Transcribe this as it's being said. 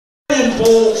opinion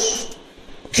polls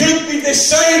could be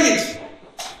decided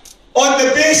on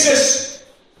the basis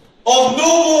of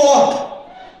no more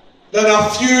than a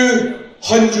few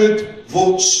hundred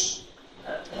votes.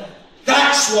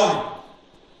 That's why.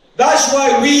 That's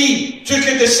why we took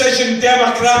a decision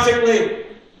democratically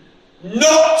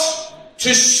not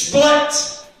to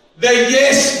split the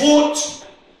yes vote,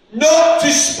 not to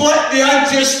split the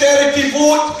anti-austerity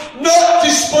vote, not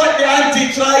to split the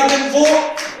anti-Trident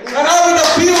vote. And I would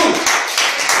appeal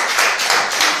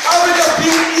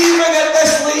even at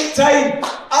this late time.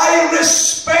 I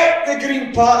respect the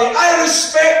Green Party. I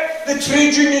respect the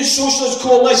Trade Union Socialist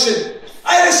Coalition.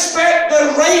 I respect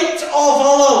the right of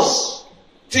others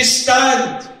to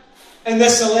stand in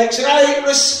this election. I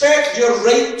respect your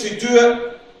right to do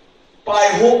it, but I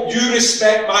hope you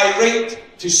respect my right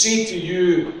to say to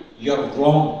you, you're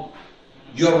wrong.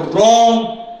 You're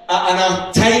wrong at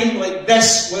a time like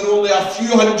this where only a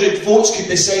few hundred votes could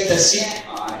decide a seat.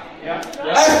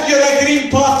 If you're a Green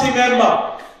Party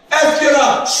member, if you're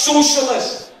a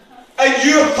socialist, and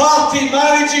your party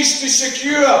manages to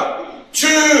secure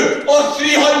 200 or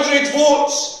 300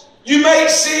 votes, you might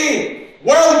say,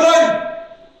 well done,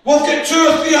 we've got 200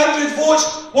 or 300 votes,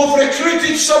 we've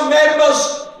recruited some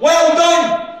members, well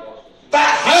done. But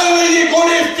how are you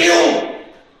going to feel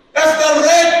if the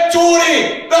red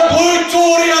Tory, the blue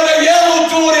Tory or the yellow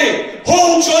Tory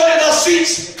holds onto their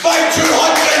seats by 200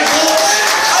 votes?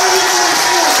 How are you going to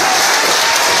feel?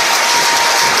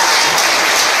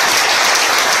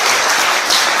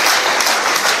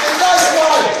 And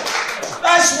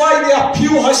that's why the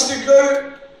appeal has to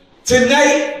go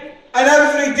tonight and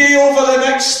every day over the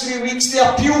next 3 weeks.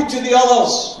 The appeal to the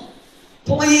others.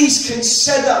 Please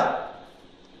consider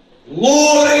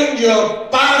lowering your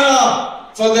banner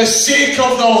for the sake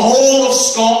of the whole of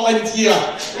Scotland here.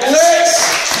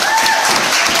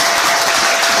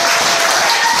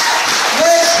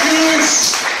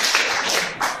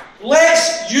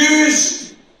 Let's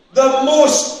use the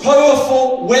most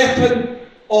powerful weapon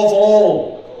of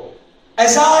all.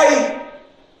 As I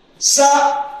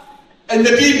sat in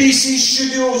the BBC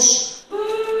studios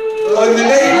on the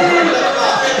night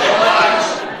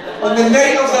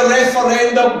of the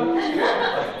referendum,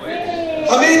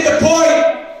 I made the point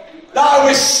that I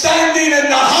was standing in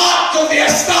the heart of the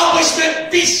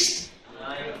establishment beast.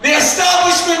 The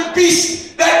establishment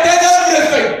beast that did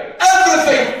everything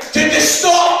to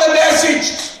distort the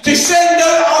message, to send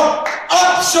out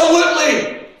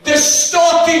absolutely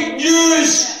distorted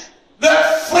news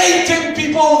that frightened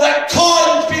people, that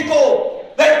conned people,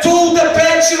 that told the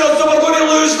pensioners they were going to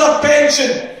lose their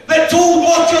pension, that told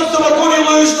workers they were going to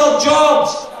lose their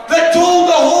jobs, that told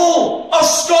the whole of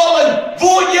Scotland,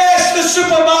 vote yes, the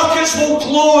supermarkets will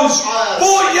close,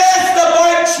 vote yes, the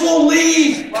banks will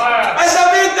leave. As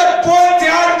I made the point to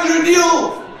Andrew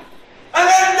Neil, an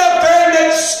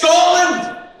independent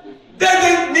Scotland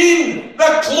didn't mean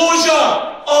the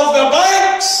closure of the bank.